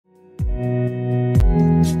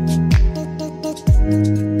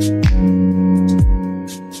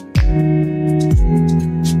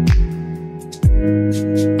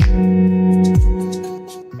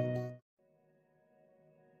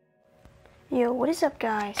Yo, what is up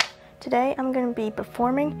guys? Today I'm going to be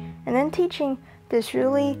performing and then teaching this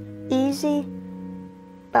really easy,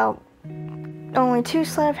 about only 2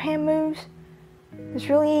 sleight of hand moves. This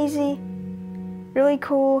really easy, really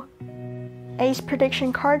cool ace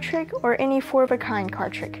prediction card trick or any 4 of a kind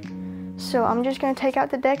card trick. So I'm just going to take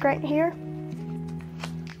out the deck right here.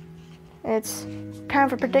 It's kind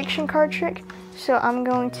of a prediction card trick. So I'm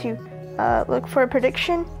going to look for a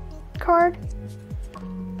prediction card.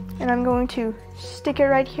 And I'm going to stick it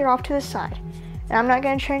right here off to the side. And I'm not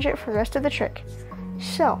going to change it for the rest of the trick.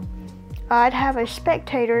 So, I'd have a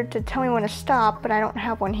spectator to tell me when to stop, but I don't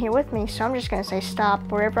have one here with me, so I'm just going to say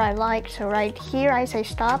stop wherever I like. So right here I say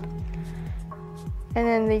stop. And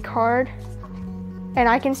then the card, and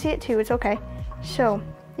I can see it too, it's okay. So,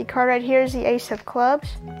 the card right here is the ace of clubs.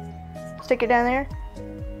 Stick it down there.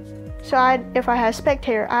 So if I had a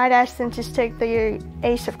spectator, I'd ask them to stick the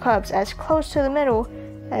ace of clubs as close to the middle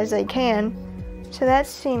as they can. So that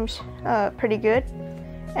seems pretty good.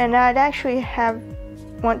 And I'd actually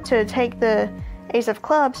want to take the ace of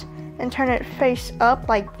clubs and turn it face up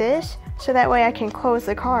like this, so that way I can close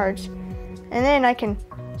the cards. And then I can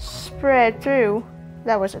spread through.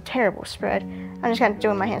 That was a terrible spread. I'm just going to do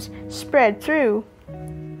it with my hands. Spread through.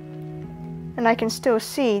 And I can still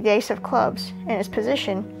see the ace of clubs in its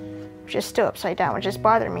position, which is still upside down, which just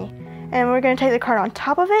bothered me. And we're going to take the card on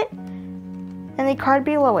top of it and the card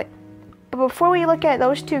below it. But before we look at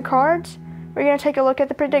those 2 cards, we're going to take a look at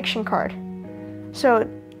the prediction card. So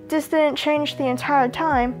this didn't change the entire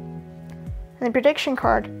time. And the prediction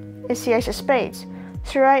card is the ace of spades.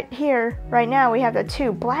 So right here, right now, we have the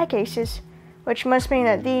 2 black aces, which must mean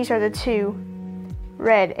that these are the 2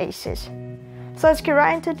 red aces. So let's get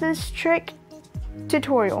right into this trick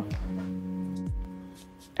tutorial.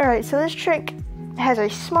 Alright, so this trick has a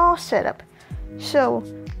small setup. So,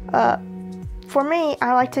 for me,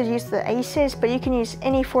 I like to use the aces, but you can use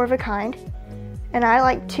any 4 of a kind. And I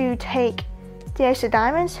like to take the ace of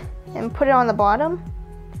diamonds and put it on the bottom.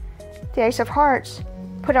 The ace of hearts,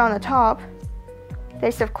 put it on the top. The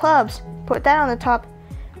ace of clubs, put that on the top.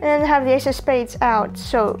 And then have the ace of spades out,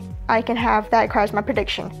 so I can have that card as my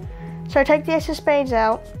prediction. So I take the ace of spades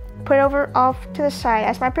out, put it over off to the side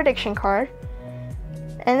as my prediction card.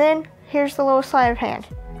 And then here's the little sleight of hand.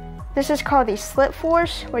 This is called the slip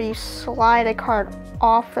force, where you slide a card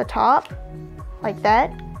off the top, like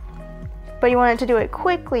that. But you want it to do it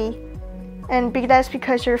quickly, and that's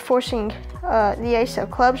because you're forcing the ace of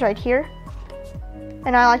clubs right here.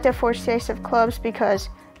 And I like to force the ace of clubs because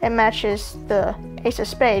it matches the ace of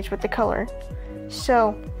spades with the color.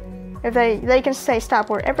 So if they can say stop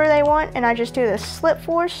wherever they want, and I just do the slip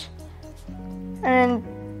force, and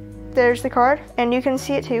there's the card, and you can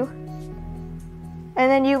see it too. And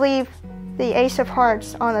then you leave the ace of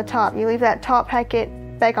hearts on the top. You leave that top packet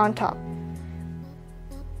back on top.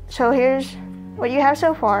 So here's what you have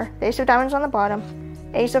so far. The ace of diamonds on the bottom,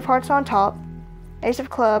 ace of hearts on top, ace of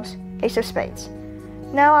clubs, ace of spades.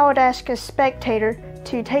 Now I would ask a spectator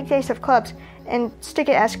to take the ace of clubs and stick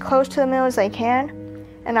it as close to the middle as they can.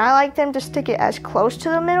 And I like them to stick it as close to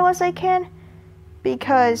the middle as they can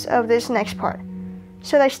because of this next part.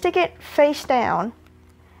 So they stick it face down,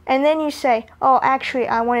 and then you say, oh, actually,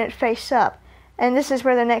 I want it face up. And this is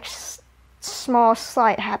where the next small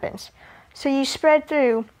sleight happens. So you spread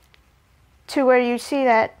through to where you see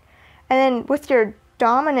that, and then with your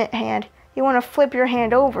dominant hand, you want to flip your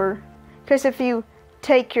hand over, because if you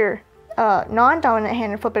take your non-dominant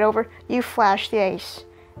hand and flip it over, you flash the ace,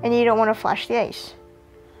 and you don't want to flash the ace.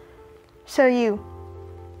 So you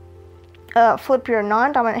flip your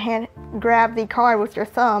non-dominant hand, grab the card with your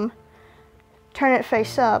thumb, turn it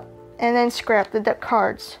face up, and then scrap the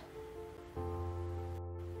cards.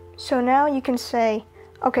 So now you can say,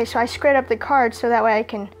 okay, so I squared up the card so that way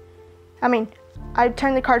I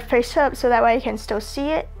turn the card face up so that way I can still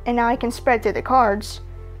see it, and now I can spread through the cards.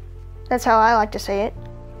 That's how I like to say it.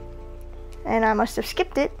 And I must have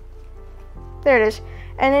skipped it. There it is.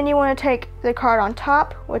 And then you want to take the card on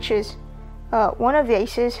top, which is one of the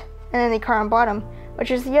aces, and then the card on bottom, which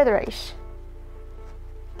is the other ace.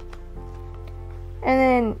 And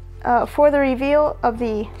then for the reveal of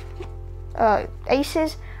the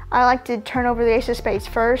aces, I like to turn over the ace of spades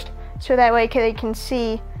first, so that way they can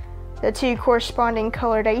see the 2 corresponding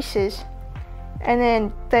colored aces. And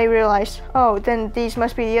then they realize, oh, then these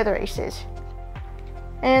must be the other aces.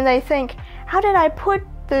 And they think, how did I put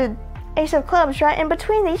the ace of clubs right in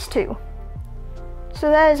between these 2?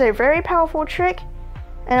 So that is a very powerful trick.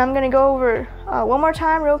 And I'm going to go over one more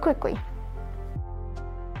time real quickly.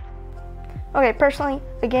 Okay, personally,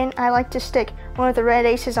 again, I like to stick one of the red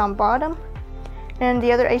aces on bottom and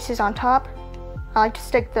the other aces on top. I like to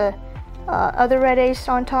stick the other red ace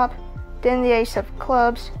on top, then the ace of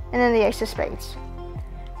clubs, and then the ace of spades.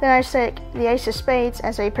 Then I stick the ace of spades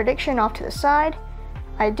as a prediction off to the side.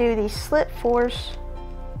 I do the slip force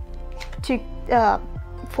to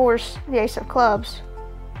force the ace of clubs.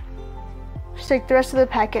 Stick the rest of the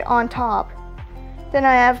packet on top. Then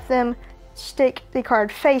I have them stick the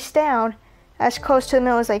card face down as close to the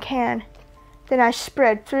middle as I can. Then I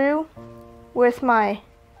spread through with my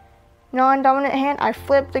non-dominant hand. I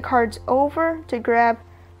flip the cards over to grab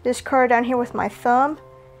this card down here with my thumb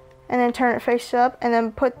and then turn it face up and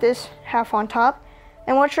then put this half on top.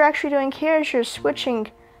 And what you're actually doing here is you're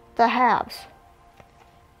switching the halves.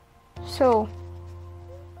 So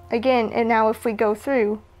again, and now if we go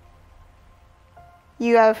through,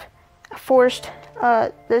 you have forced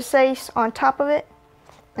this ace on top of it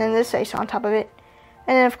and this ace on top of it.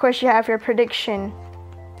 And then of course you have your prediction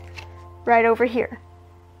right over here.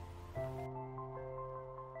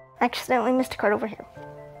 Accidentally missed a card over here.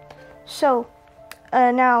 So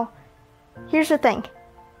now here's the thing.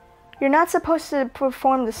 You're not supposed to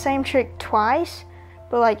perform the same trick twice,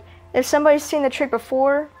 but like if somebody's seen the trick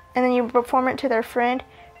before and then you perform it to their friend,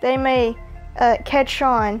 they may catch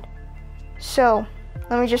on. So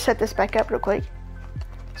let me just set this back up real quick.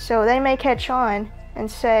 So they may catch on and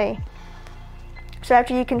say, so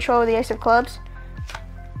after you control the ace of clubs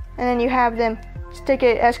and then you have them stick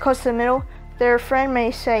it as close to the middle, their friend may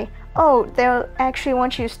say, oh, they'll actually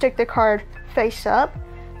want you to stick the card face up.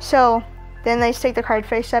 So then they stick the card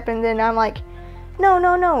face up and then I'm like,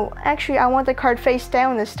 no, actually I want the card face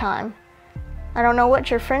down this time. I don't know what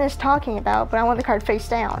your friend is talking about, but I want the card face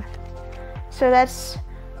down. So that's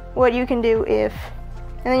what you can do and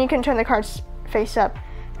then you can turn the cards face up.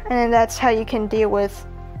 And then that's how you can deal with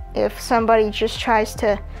if somebody just tries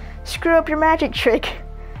to screw up your magic trick.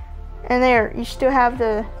 And there, you still have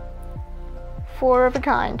the 4 of a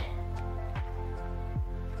kind.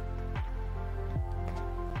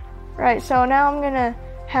 Right, so now I'm gonna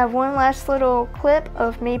have one last little clip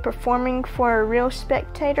of me performing for a real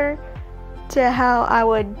spectator to how I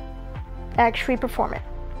would actually perform it.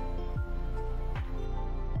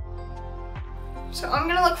 So I'm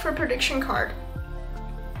gonna look for a prediction card.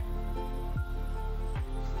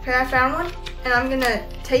 Okay, I found one, and I'm gonna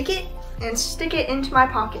take it and stick it into my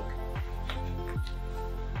pocket.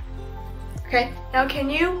 Okay, now can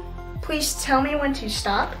you please tell me when to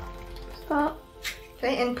stop? Stop.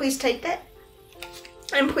 Okay, and please take that.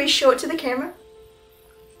 And please show it to the camera.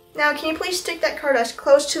 Now, can you please stick that card as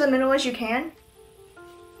close to the middle as you can?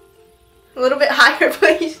 A little bit higher,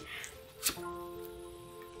 please.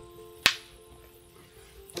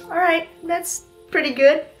 Alright, that's pretty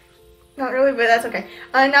good. Not really, but that's okay.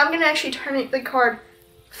 Now I'm going to actually turn the card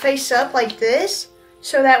face up like this,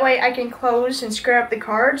 so that way I can close and square up the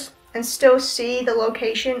cards and still see the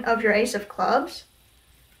location of your ace of clubs.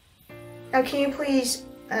 Now can you please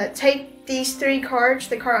take these 3 cards,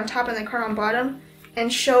 the card on top and the card on bottom,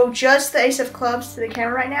 and show just the ace of clubs to the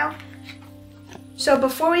camera right now? So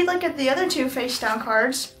before we look at the other 2 face down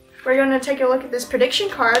cards, we're going to take a look at this prediction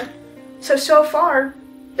card. So far,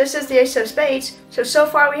 this is the ace of spades. So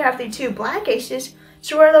far we have the 2 black aces.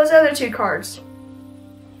 So where are those other 2 cards?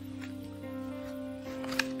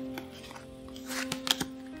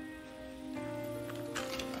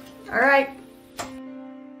 Alright.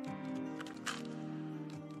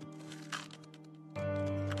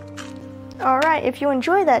 Alright, if you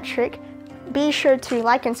enjoy that trick, be sure to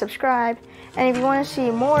like and subscribe. And if you want to see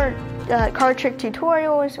more card trick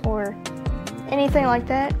tutorials or anything like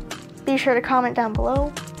that, be sure to comment down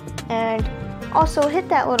below. And also hit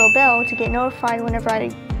that little bell to get notified whenever I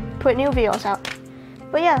put new videos out.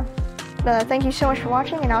 But yeah, thank you so much for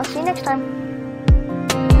watching, and I'll see you next time.